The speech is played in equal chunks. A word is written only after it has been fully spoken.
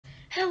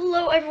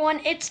Hello everyone,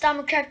 it's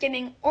Diamondcraft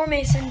Gaming or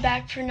Mason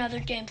back for another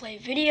gameplay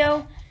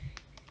video.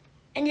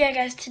 And yeah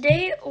guys,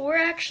 today we're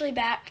actually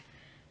back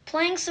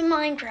playing some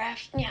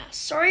Minecraft. Yeah,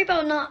 sorry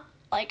about not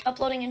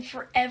uploading in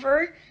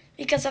forever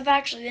because I've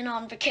actually been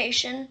on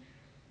vacation.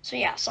 So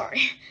yeah,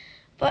 sorry.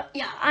 But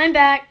yeah, I'm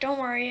back, don't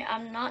worry,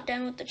 I'm not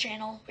done with the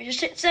channel. We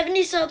just hit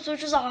 70 subs,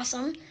 which is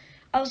awesome.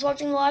 I was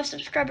watching the live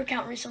subscriber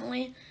count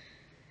recently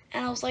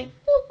and I was like,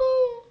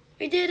 woohoo,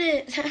 we did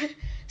it.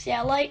 So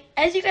yeah,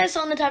 as you guys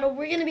saw in the title,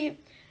 we're gonna be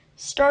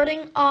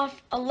starting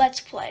off a Let's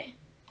Play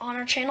on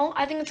our channel.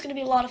 I think it's gonna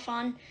be a lot of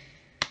fun.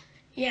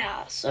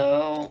 Yeah,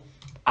 so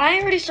I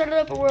already started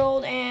up a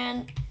world,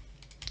 and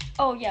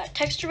oh yeah,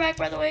 texture pack,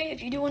 by the way,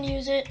 if you do want to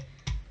use it,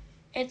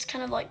 it's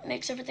kind of like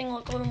makes everything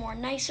look a little more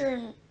nicer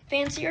and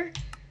fancier.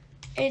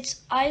 It's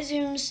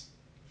iZoom's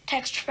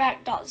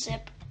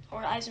texturepack.zip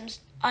or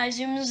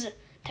iZoom's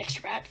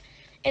texture pack.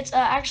 It's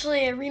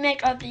actually a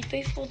remake of the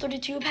Faithful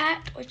 32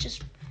 pack, which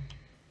is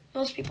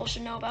most people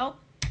should know about.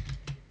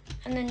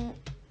 And then,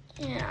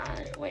 yeah,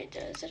 wait,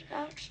 is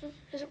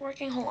it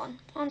working? Hold on,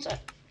 one sec.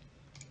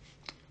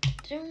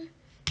 Zoom.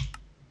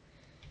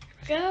 There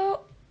we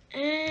go,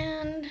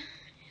 and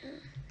yeah,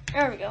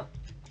 there we go.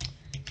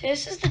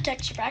 This is the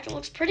texture pack. It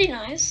looks pretty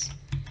nice.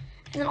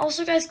 And then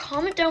also, guys,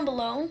 comment down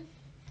below.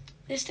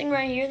 This thing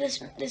right here,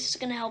 this is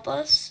gonna help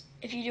us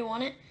if you do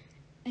want it.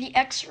 The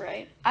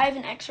X-ray. I have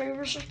an X-ray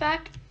resource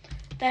pack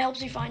that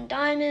helps you find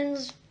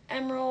diamonds,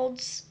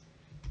 emeralds,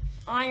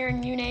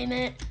 iron, you name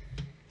it.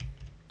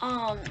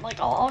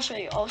 I'll show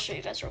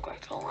you guys real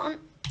quick. Hold on.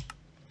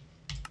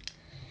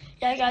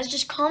 Yeah, guys,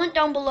 just comment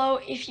down below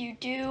if you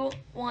do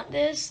want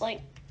this.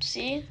 Like,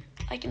 see,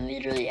 I can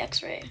literally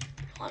X-ray.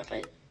 Hold on, if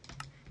I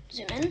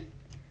zoom in,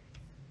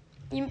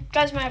 you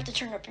guys might have to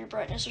turn up your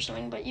brightness or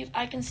something, but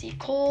I can see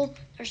coal.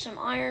 There's some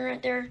iron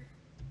right there.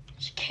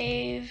 There's a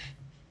cave.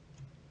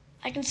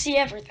 I can see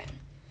everything.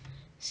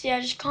 So yeah,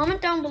 just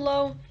comment down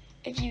below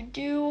if you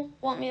do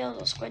want me, a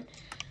little squid,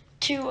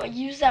 to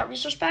use that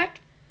resource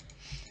pack.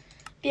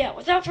 Yeah,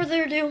 without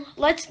further ado,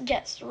 let's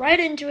get right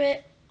into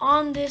it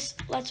on this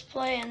Let's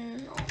Play.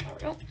 And oh, there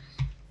we go.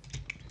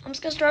 I'm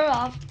just gonna start it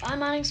off by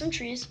mining some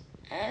trees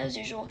as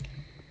usual.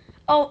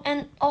 Oh,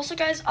 and also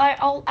guys,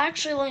 I'll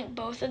actually link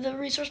both of the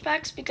resource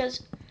packs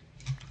because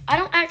I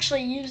don't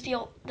actually use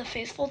the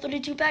Faithful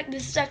 32 pack.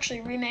 This is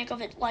actually a remake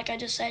of it, like I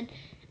just said.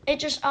 It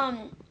just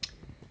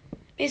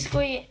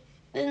basically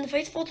in the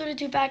Faithful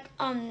 32 pack,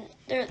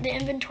 the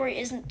inventory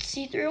isn't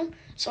see-through,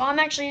 so I'm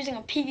actually using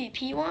a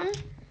PvP one.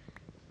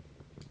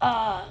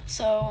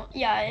 So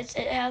yeah, it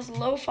has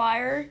low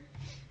fire.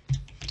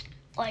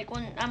 Like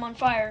when I'm on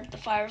fire, the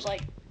fire's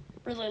like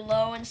really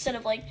low instead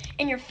of like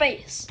in your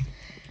face.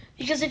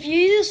 Because if you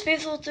use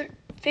Faithful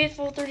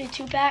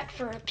 32 pack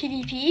for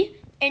PvP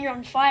and you're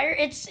on fire,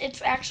 it's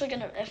actually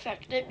gonna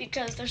affect it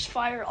because there's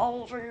fire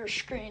all over your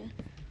screen.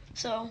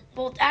 So,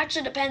 well, it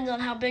actually depends on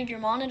how big your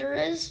monitor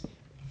is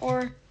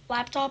or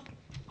laptop,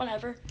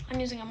 whatever. I'm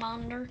using a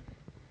monitor.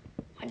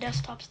 My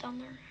desktop's down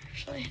there.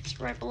 Actually,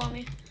 it's right below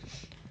me.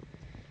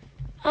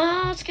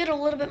 Let's get a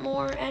little bit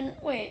more, and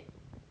wait.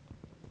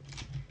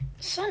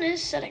 The sun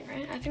is setting,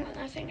 right? I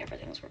think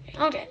everything's working.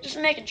 Okay, just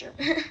making sure.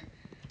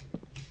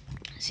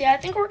 See, I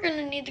think we're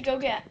gonna need to go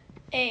get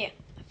a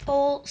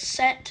full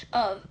set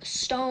of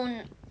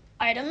stone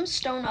items,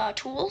 stone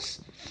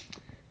tools,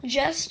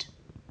 just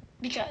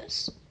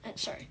because.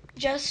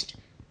 Just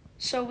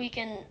so we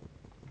can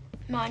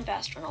mine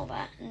faster and all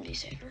that and be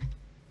safer.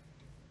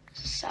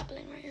 There's a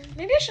sapling right here.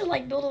 Maybe I should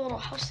like build a little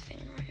house thing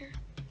right here.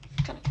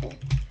 Kind of cool.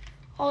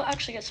 I'll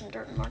actually get some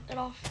dirt and mark that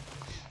off.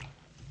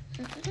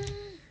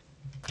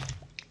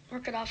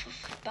 Mark it off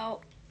of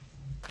about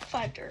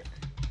 5 dirt.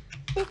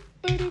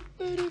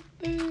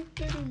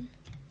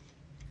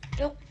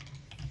 Nope.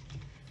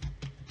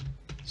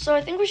 So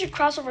I think we should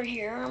cross over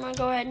here. I'm gonna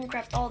go ahead and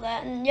craft all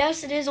that. And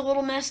yes, it is a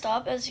little messed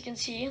up, as you can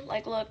see.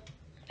 Like, look,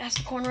 that's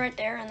the corner right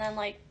there, and then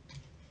like,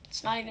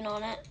 it's not even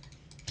on it.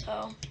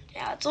 So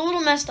yeah, it's a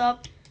little messed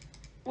up,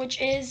 which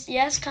is,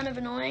 yes, kind of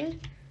annoying.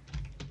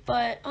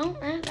 But, oh,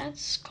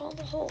 that's called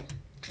a hole.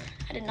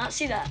 I did not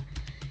see that.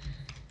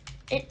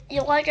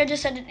 Like I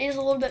just said, it is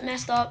a little bit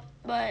messed up,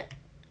 but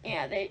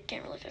yeah, they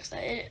can't really fix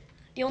that.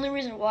 The only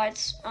reason why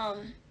it's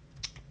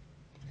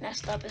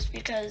messed up is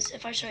because,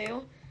 if I show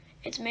you,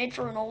 it's made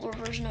for an older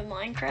version of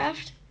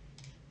Minecraft.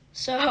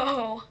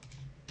 So,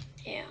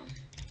 yeah.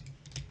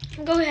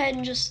 Go ahead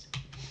and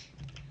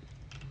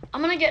I'm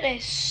gonna get a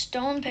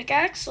stone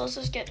pickaxe, so let's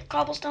just get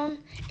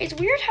cobblestone. It's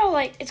weird how,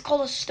 like, it's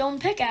called a stone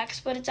pickaxe,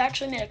 but it's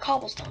actually made of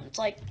cobblestone. It's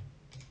like,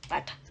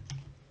 what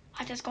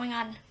is going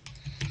on?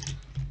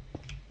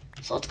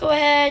 So let's go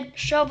ahead,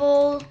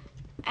 shovel,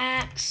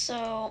 axe,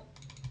 so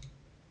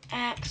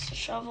axe,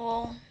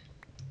 shovel,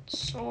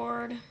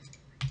 sword.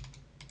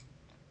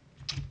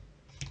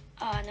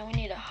 And then we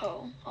need a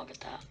hoe. I'll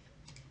get that.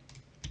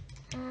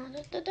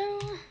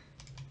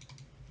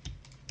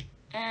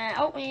 And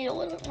oh, we need a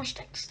little bit more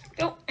sticks. There we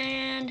go.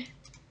 And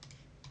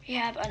we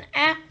have an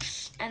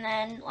axe, and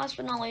then last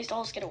but not least,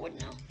 I'll just get a wood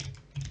now.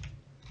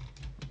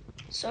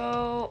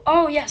 So,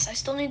 oh yes, I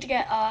still need to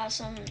get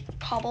some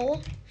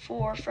cobble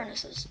for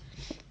furnaces.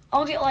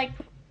 I'll get like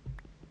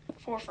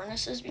 4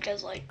 furnaces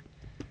because like,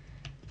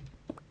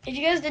 if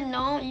you guys didn't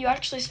know, you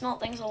actually smelt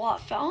things a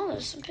lot faster. Oh,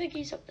 there's some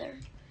piggies up there.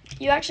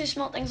 You actually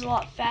smelt things a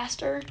lot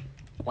faster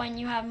when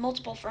you have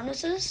multiple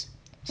furnaces.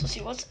 So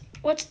see, what's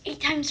 8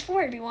 times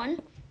 4,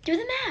 everyone? Do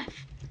the math.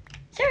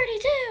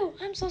 32.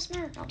 I'm so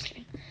smart. No, I'm just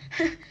kidding.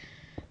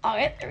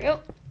 Okay, there we go.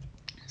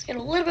 Let's get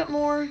a little bit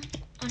more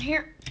on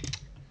here.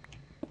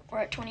 We're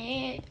at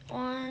 28.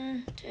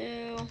 1,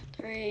 2,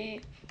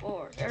 3,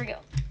 4. There we go.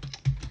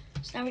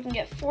 So now we can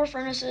get 4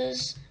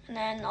 furnaces, and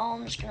then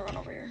I'm just gonna run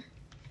over here.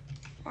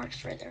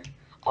 Mark's right there.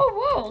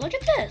 Oh, whoa! Look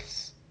at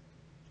this.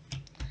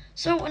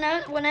 So when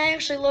I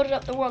actually loaded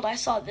up the world, I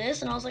saw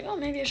this, and I was like, oh,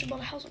 maybe I should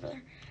build a house over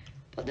there.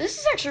 But this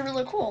is actually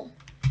really cool.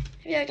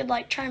 Maybe I could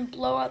like try and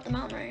blow out the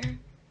mountain right here.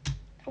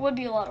 It would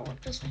be a lot of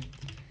work this way.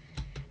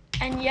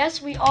 And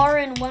yes, we are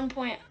in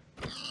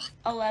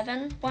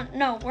 1.11.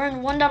 No, we're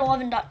in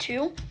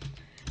 1.11.2,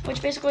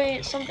 which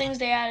basically some things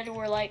they added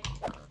were like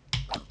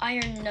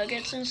iron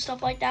nuggets and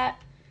stuff like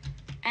that.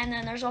 And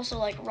then there's also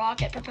like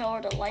rocket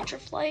propelled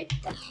electroflight.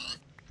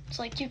 It's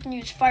like you can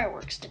use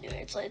fireworks to do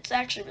it. It's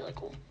actually really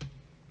cool.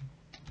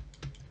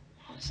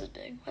 Oh, this is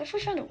big. What if we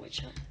found a witch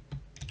hut?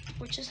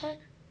 Witch's hut?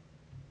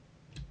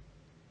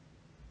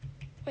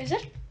 Wait, is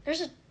it?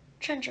 There's a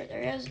trench right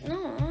there. Yes.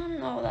 No, I don't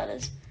know what that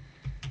is.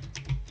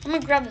 I'm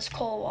gonna grab this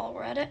coal while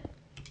we're at it.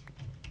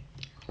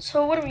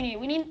 So what do we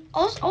need?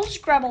 I'll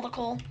just grab all the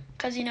coal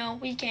because you know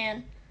we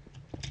can.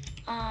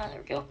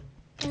 There we go.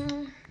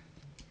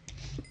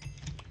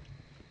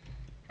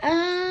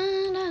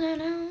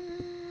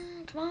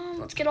 Come on,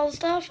 let's get all the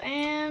stuff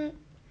and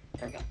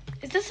there we go.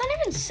 Is this not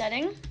even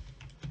setting?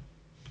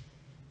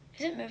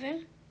 Is it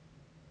moving?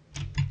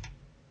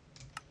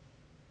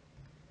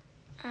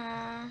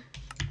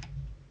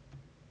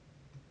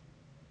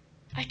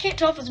 I can't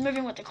tell if it's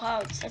moving with the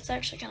clouds. That's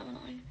actually kind of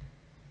annoying.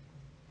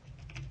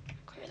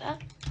 Clear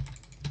that.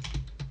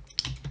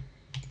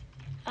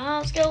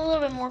 Let's get a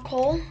little bit more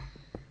coal.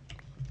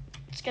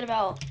 Let's get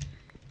about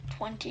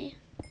 20.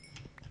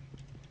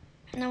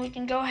 And then we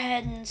can go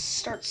ahead and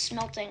start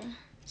smelting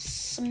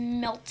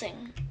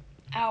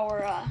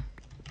our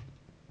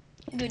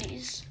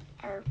goodies,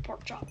 our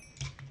pork chop.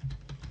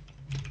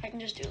 I can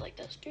just do it like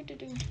this.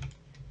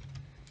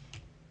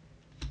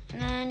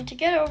 And then to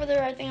get over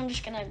there, I think I'm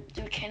just gonna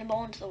do a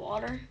cannonball into the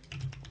water.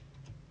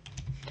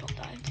 Don't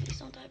die, please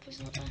don't die, please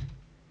don't die.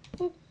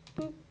 Boop,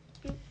 boop,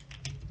 boop.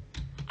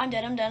 I'm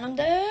dead, I'm dead, I'm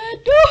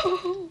dead.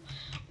 Woo!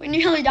 We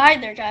nearly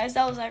died there, guys.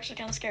 That was actually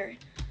kind of scary.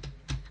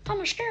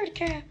 I'm a scaredy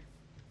cat.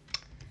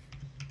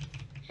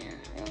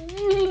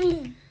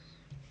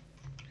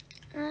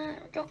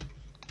 There we go.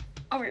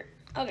 Over here.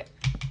 Okay.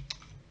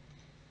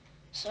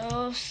 So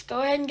let's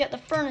go ahead and get the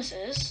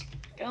furnaces.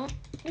 Go.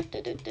 And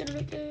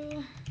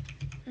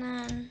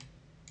then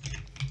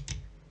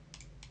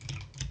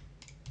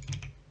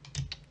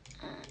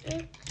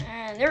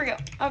and there we go.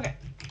 Okay.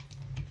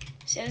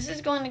 See, this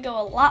is going to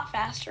go a lot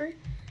faster.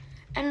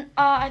 And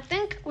I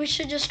think we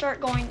should just start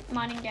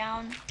mining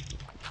down.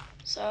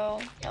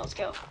 So yeah, let's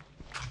go.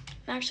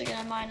 I'm actually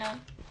gonna mine a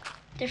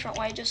different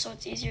way just so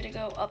it's easier to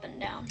go up and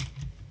down.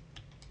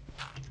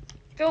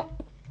 Go.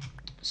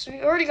 So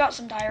we already got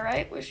some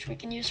diorite, which we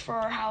can use for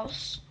our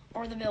house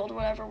or the build,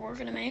 whatever we're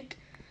gonna make.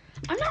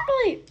 I'm not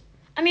really.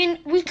 I mean,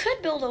 we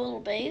could build a little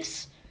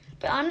base,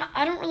 but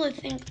I don't really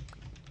think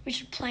we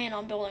should plan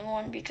on building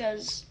one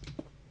because,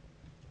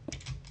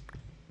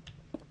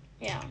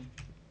 yeah.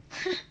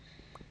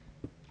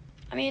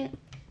 I mean,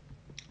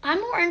 I'm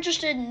more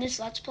interested in this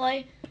Let's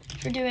Play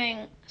for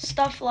doing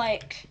stuff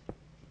like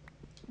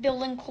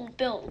building cool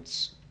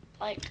builds.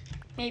 Like,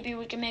 maybe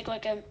we can make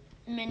like a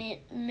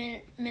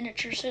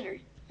miniature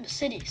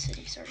city,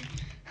 sorry.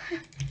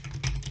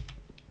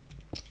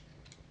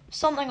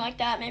 Something like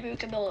that. Maybe we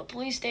could build a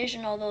police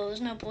station, although there's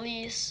no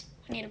police.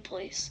 We need a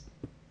police.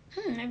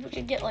 Maybe we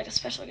could get like a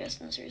special guest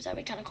in the series. That'd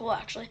be kind of cool,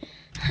 actually.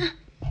 There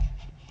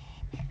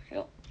we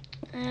go.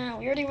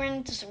 We already ran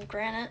into some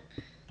granite.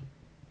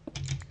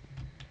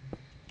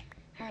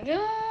 There we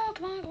go.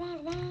 Come on, come on,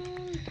 come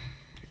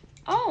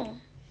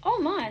on. Oh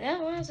my,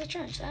 that was a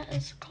trench. That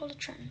is called a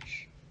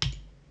trench.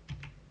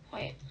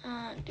 Wait,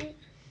 dude,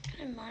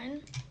 can I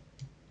mine?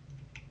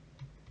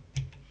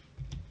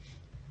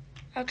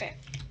 Okay,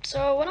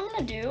 so what I'm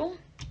gonna do,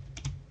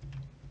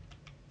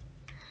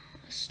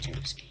 this is too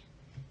risky.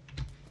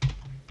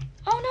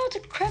 Oh no, it's a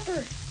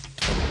creeper.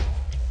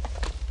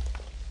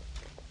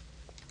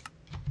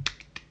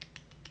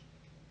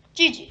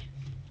 GG.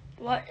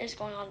 What is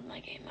going on with my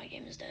game? My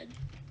game is dead.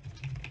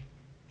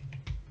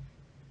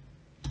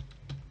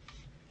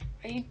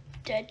 Are you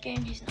dead,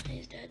 game? He's not.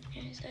 He's dead.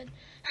 Yeah, he's dead.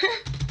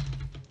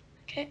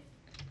 Okay.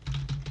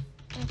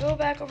 I'll go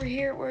back over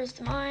here. Where's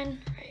the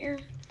mine? Right here.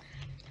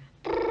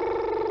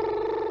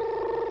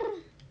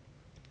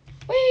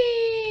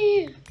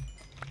 Whee!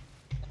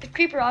 The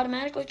creeper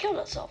automatically killed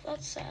itself.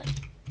 That's sad.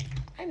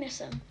 I miss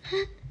him.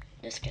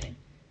 Just kidding.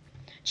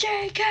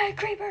 JK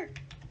Creeper!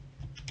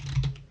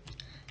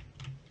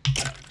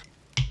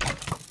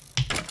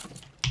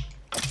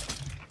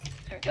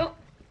 go.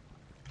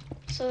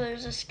 So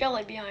there's a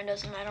skelly behind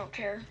us, and I don't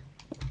care.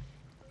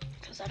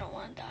 Because I don't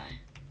want to die.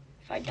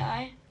 If I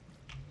die,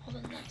 well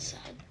then that's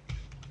sad.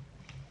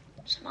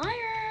 Some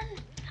iron!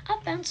 I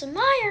found some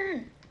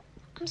iron!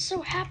 I'm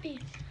so happy.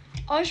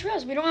 Oh, I just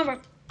realized we don't have a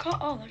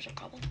oh, there's a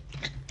cobble.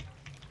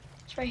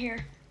 It's right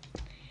here.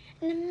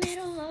 In the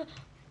middle of...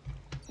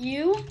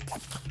 You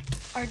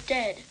are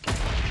dead.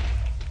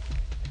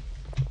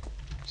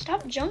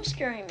 Stop jump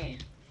scaring me.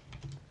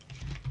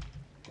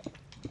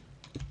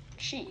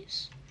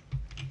 Jeez.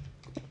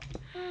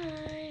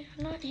 Hi,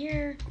 I'm not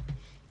here.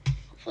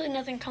 Hopefully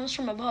nothing comes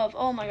from above.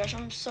 Oh my gosh,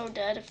 I'm so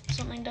dead if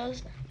something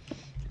does.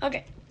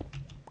 Okay.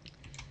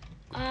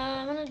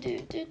 I'm gonna do.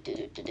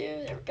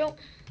 There we go.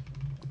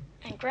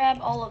 And grab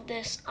all of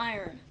this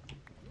iron.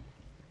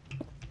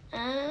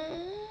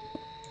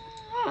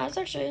 That's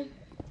actually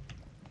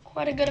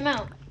quite a good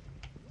amount.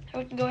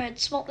 We can go ahead and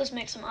smelt this,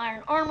 make some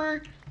iron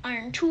armor,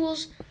 iron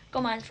tools,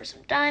 go mine for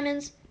some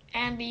diamonds,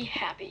 and be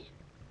happy.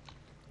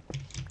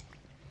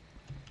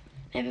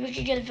 Maybe we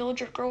could get a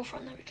villager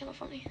girlfriend. That'd be kind of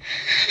funny.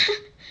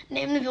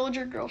 Name the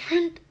villager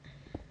girlfriend.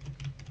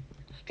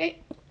 Okay.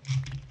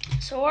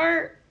 So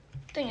our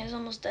thing is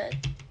almost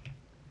dead.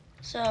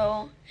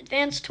 So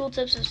advanced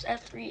tooltips is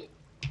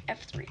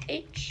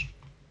F3H.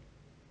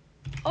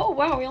 Oh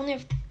wow, we only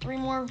have 3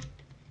 more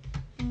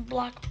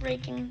block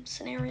breaking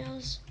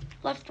scenarios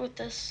left with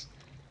this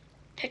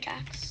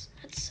pickaxe.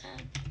 That's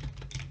sad.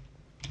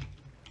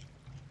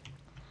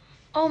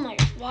 Oh my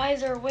gosh, why is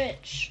there a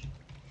witch?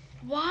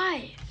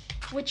 Why?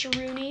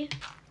 Witcheroony.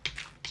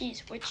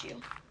 Jeez, witch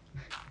you.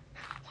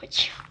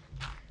 Witch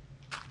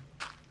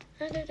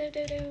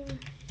you.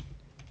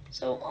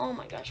 So, oh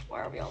my gosh,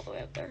 why are we all the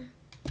way up there?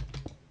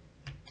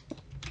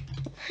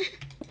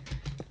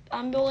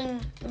 I'm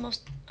building the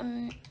most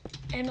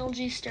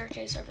MLG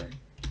staircase ever.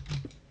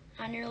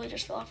 I nearly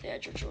just fell off the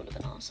edge, which would have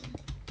been awesome.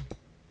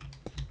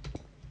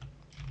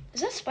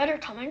 Is that spider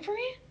coming for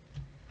me?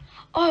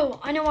 Oh,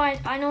 I know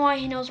why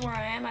he knows where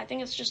I am. I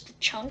think it's just the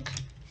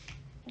chunks.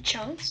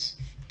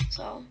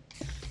 So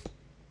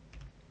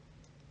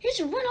he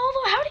just went all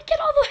the way. How did he get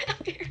all the way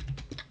up here?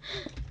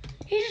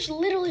 He just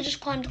literally just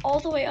climbed all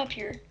the way up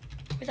here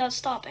without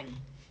stopping.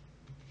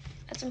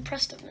 That's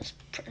impressive,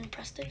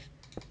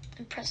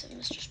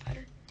 Mr.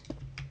 Spider.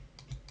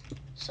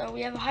 So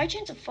we have a high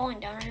chance of falling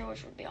down here,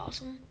 which would be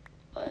awesome.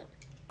 But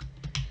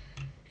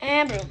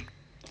and boom,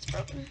 it's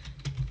broken.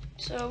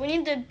 So we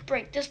need to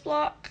break this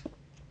block.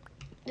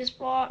 This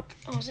block.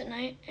 Oh, is it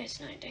night? It's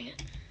night. Dang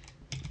it.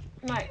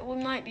 We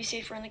might be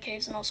safer in the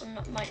caves, and also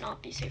might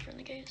not be safer in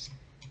the caves.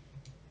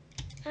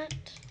 That.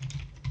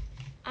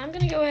 I'm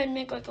gonna go ahead and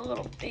make like a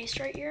little base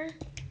right here.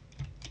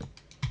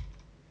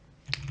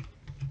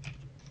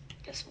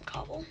 Get some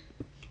cobble.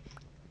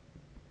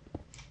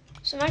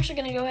 So I'm actually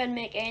gonna go ahead and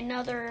make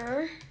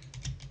another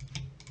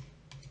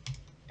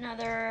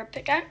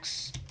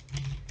pickaxe.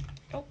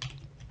 Oh.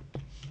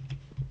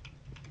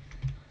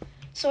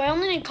 So I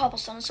only need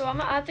cobblestone. So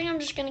I think I'm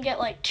just gonna get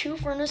like 2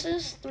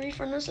 furnaces, 3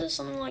 furnaces,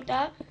 something like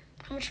that.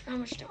 How much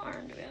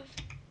iron do we have?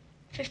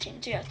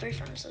 15. So yeah, 3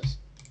 furnaces.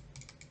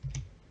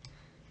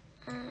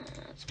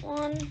 That's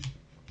 1,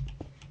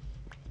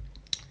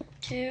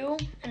 2,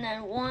 and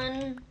then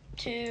 1,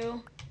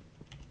 2,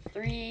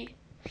 3,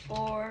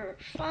 4,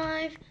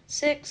 5,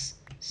 6,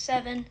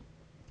 7,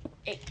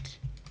 8.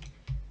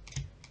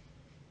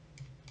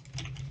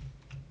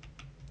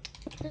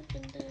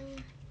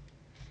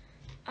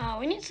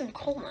 We need some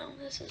coal now.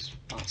 This is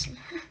awesome.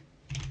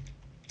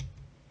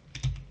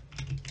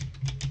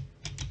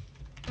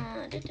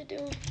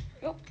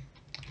 Go.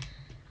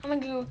 I'm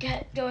gonna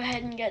go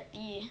ahead and get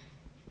the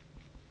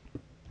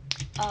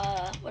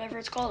whatever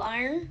it's called,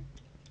 iron.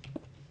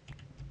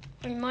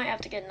 We might have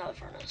to get another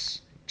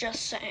furnace.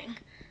 Just saying.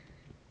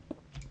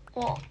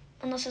 Well,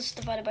 unless it's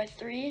divided by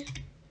 3.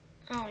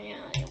 Oh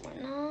yeah,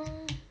 no.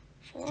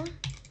 4.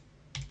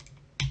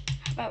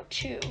 How about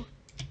 2?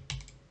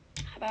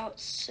 How about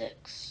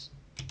 6?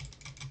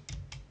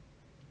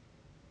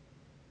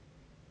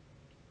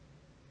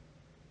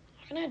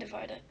 How can I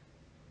divide it?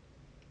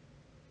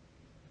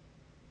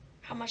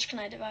 How much can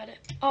I divide it?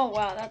 Oh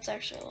wow, that's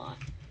actually a lot.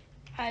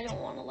 I don't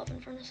want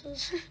 11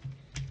 furnaces.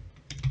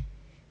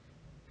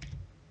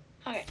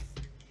 Okay.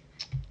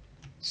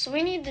 So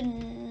we need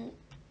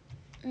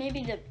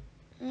maybe the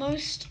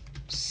most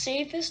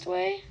safest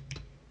way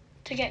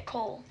to get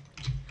coal.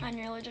 I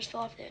nearly just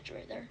fell off the edge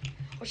right there.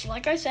 Which,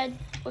 like I said,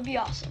 would be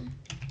awesome.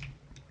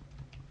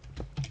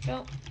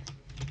 Go.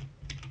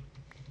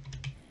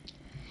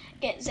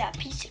 Get that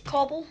piece of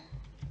cobble.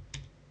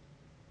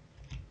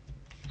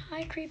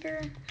 Hi,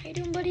 creeper. How you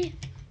doing, buddy?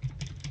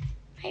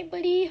 Hey,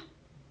 buddy.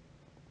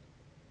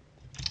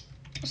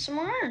 There's some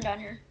more iron down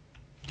here.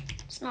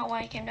 That's not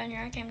why I came down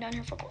here. I came down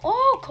here for coal.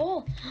 Oh,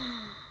 coal.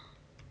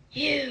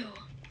 You.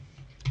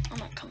 I'm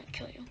gonna come and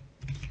kill you. I'm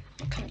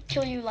gonna come and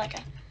kill you like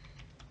a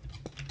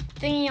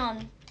thingy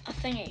on a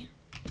thingy.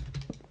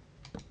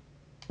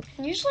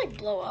 Can you just like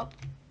blow up?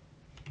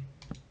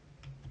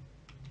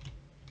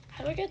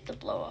 How do I get the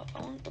blow up?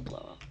 I want the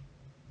blow up.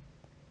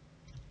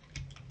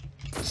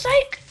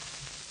 Psych!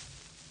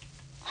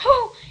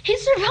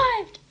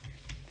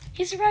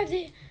 He survived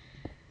the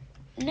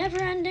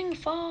never-ending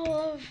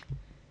fall.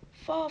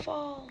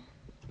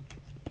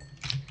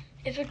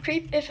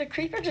 If a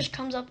creeper just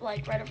comes up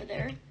like right over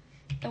there,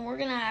 then we're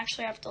gonna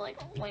actually have to like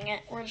wing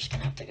it. We're just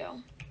gonna have to go.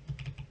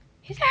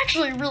 He's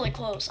actually really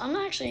close. I'm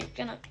actually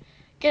gonna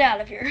get out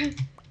of here.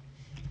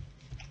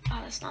 Oh,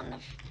 that's not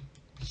enough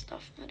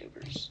stuff,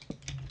 maneuvers.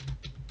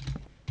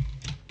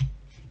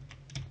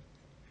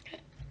 Okay.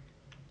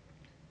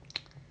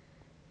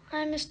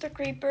 Hi, Mr.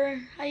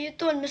 Creeper. How you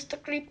doing, Mr.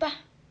 Creeper?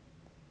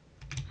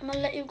 I'm gonna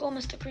let you go,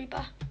 Mr.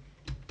 Creeper.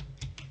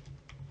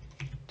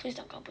 Please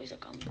don't come. Please don't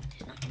come.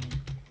 He's not coming.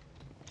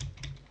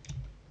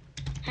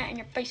 Hat in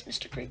your face,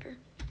 Mr. Creeper.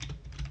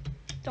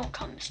 Don't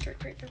come, Mr.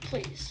 Creeper,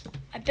 please.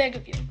 I beg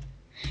of you.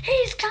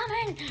 He's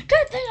coming!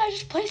 Good thing I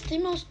just placed the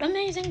most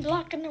amazing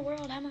block in the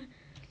world, Emma.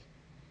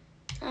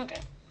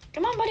 Okay.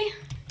 Come on, buddy.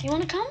 You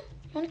wanna come?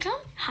 You wanna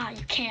come? Ha,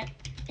 you can't.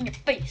 In your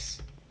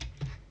face.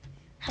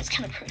 That's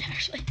kind of rude,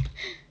 actually.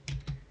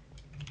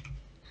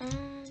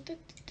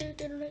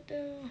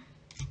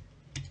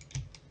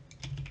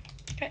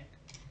 Okay.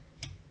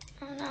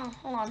 Oh no,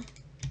 hold on.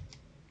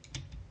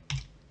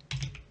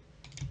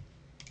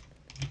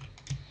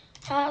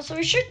 So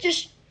we should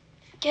just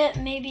get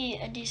maybe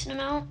a decent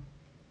amount.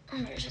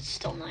 Oh, there's it's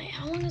still night.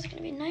 How long is it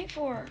gonna be night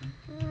for?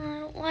 I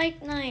don't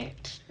like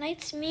night.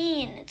 Night's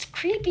mean. It's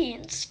creepy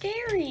and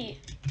scary.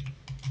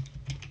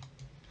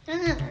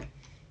 I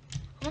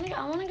wanna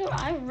go.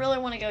 I really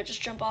wanna go.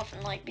 Just jump off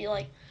and like be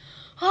like,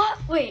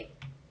 wait.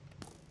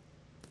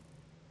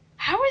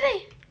 How are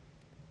they?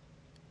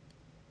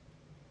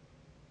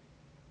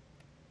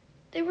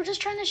 They were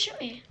just trying to shoot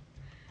me.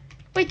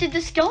 Wait, did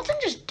the skeleton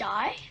just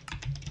die?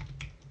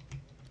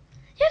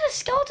 Yeah, the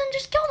skeleton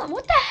just killed him.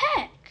 What the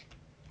heck?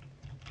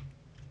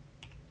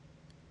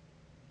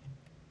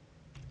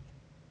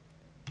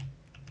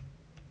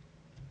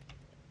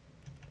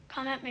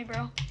 Come at me,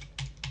 bro.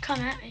 Come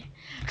at me.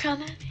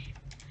 Come at me.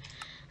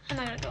 I'm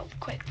not gonna go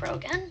quick, bro,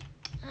 again.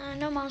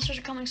 No monsters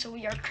are coming, so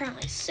we are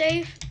currently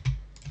safe.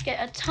 Get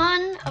a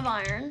ton of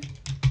iron.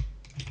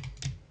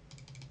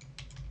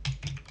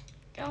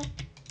 Go.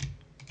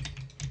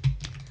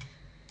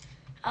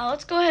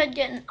 Let's go ahead and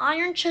get an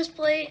iron chest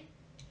plate.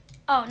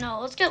 Oh no,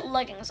 let's get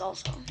leggings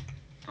also.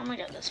 I'm gonna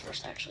get this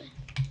first, actually.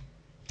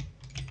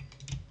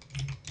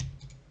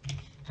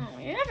 Oh,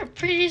 we have a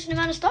pretty decent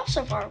amount of stuff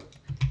so far.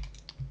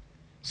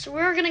 So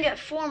we're gonna get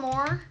 4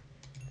 more.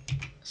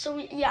 So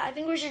yeah, I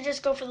think we should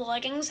just go for the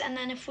leggings, and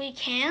then if we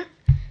can't,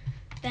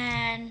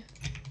 then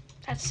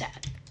that's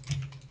sad.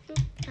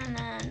 And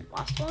then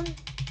last one,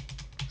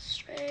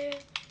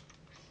 straight.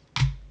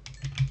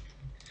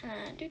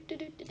 And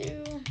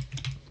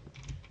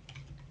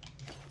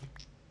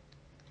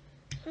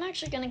I'm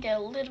actually gonna get a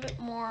little bit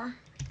more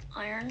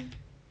iron.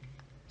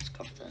 Let's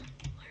go for the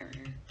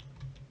iron.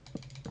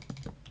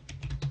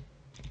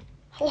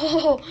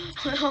 Oh,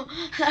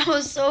 that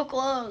was so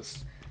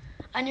close.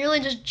 I nearly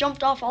just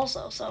jumped off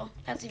also, so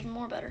that's even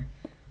more better.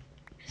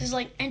 This is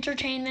like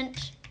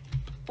entertainment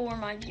for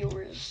my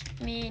viewers.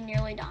 Me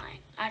nearly dying.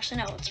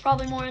 Actually, no, it's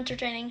probably more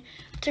entertaining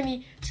to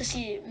me to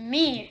see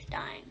me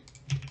dying.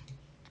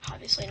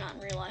 Obviously not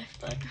in real life,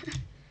 but...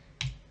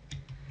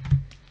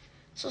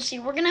 So see,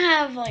 we're gonna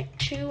have like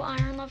 2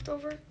 iron left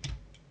over.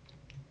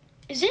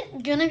 Is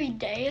it gonna be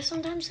day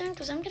sometime soon?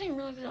 Because I'm getting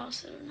really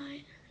exhausted at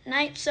night.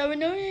 Night's so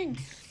annoying.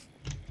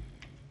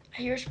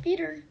 I hear a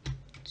speeder.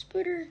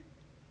 Spooter.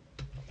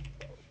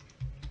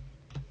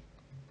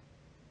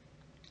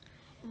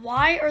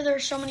 Why are there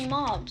so many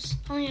mobs?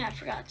 Oh yeah, I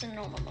forgot. It's in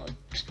normal mode.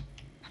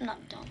 I'm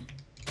not dumb.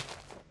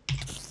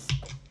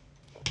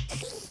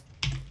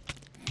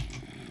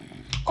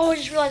 Oh, I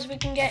just realized we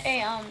can get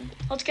a,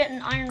 let's get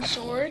an iron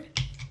sword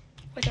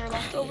with our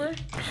leftover.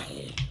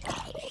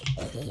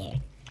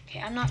 Okay,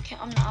 I'm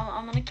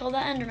gonna kill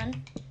that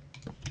Enderman.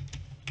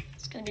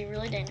 It's gonna be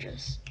really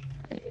dangerous.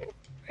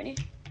 Ready?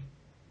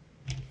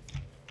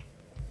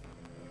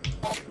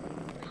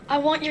 I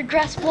want your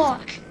grass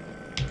block.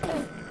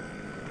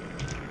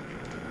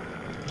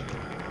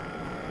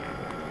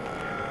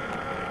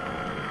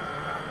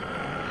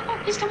 Oh,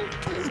 he's coming.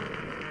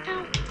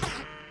 Ow.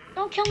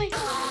 Don't kill me.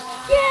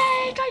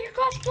 Yay, got your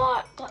glass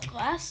block.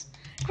 Grass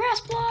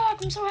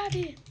block, I'm so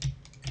happy.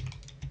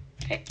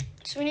 Okay,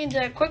 so we need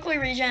to quickly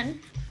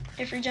regen,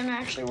 if regen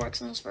actually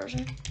works in this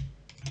version.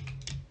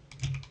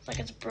 It's like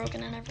it's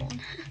broken in everyone.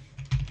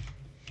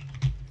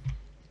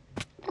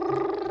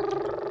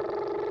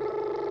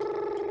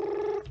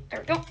 There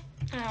we go.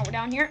 We're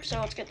down here, so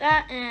let's get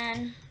that,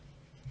 and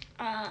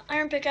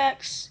iron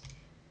pickaxe,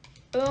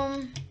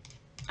 boom,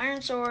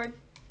 iron sword,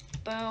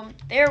 boom.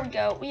 There we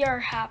go, we are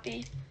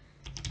happy.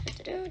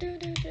 There we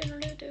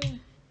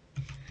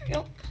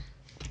go.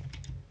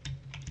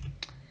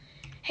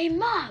 Hey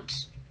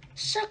mobs,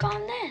 suck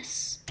on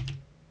this.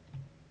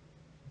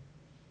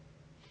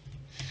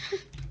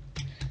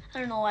 I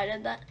don't know why I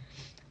did that.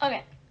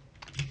 Okay.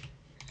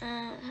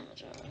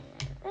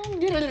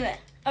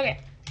 Okay.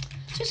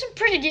 So some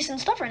pretty decent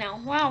stuff right now.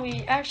 Wow,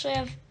 we actually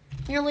have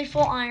nearly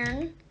full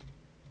iron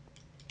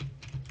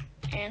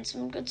and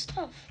some good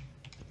stuff.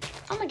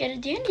 I'm gonna get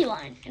a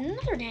dandelion and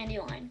another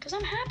dandelion because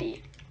I'm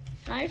happy.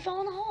 And I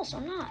fell in the hole, so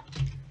I'm not.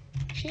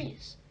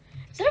 Jeez.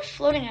 Is that a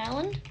floating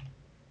island?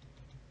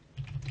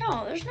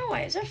 No, there's no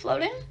way. Is that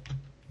floating?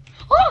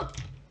 Oh!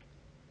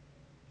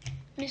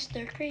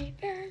 Mr.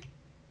 Creeper.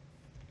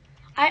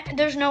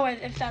 There's no way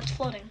if that's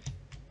floating.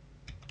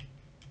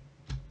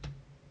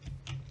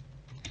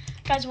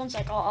 Guys, one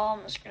sec.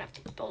 I'm just gonna have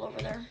to build over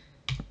there.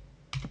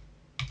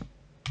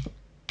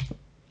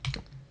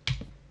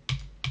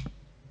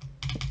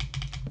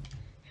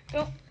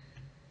 Go.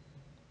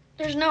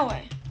 There's no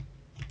way.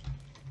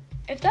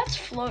 If that's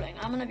floating,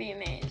 I'm gonna be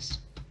amazed.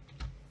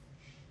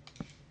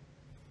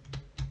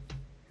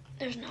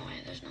 There's no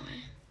way, there's no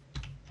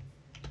way.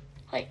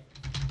 Like,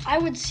 I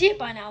would see it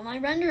by now. My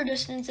render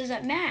distance is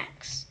at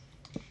max.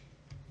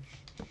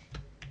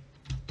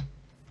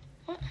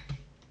 What?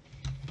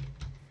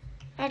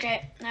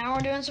 Okay, now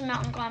we're doing some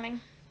mountain climbing.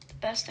 The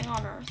best thing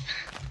on earth.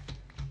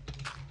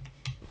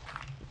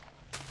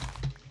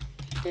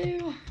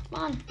 Come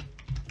on.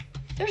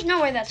 There's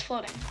no way that's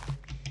floating.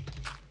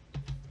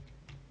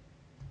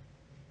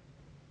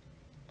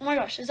 Oh my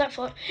gosh, is that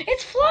float?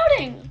 It's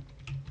floating!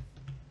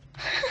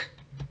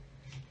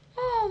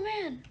 Oh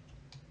man,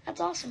 that's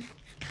awesome.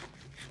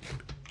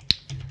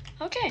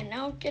 Okay,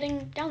 now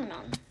getting down the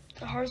mountain.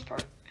 The hardest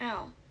part.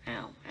 Ow, ow,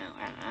 ow,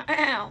 ow,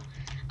 ow,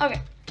 ow.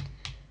 Okay.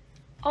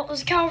 Oh,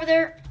 there's a cow over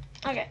there.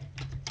 Okay.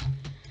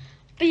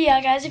 But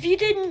yeah, guys, if you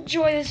did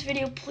enjoy this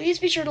video, please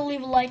be sure to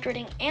leave a like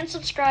rating and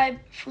subscribe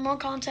for more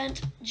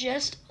content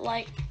just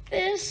like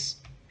this.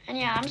 And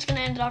yeah, I'm just going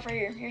to end it off right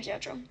here. Here's the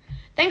outro.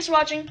 Thanks for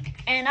watching,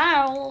 and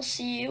I will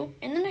see you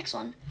in the next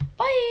one.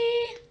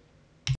 Bye!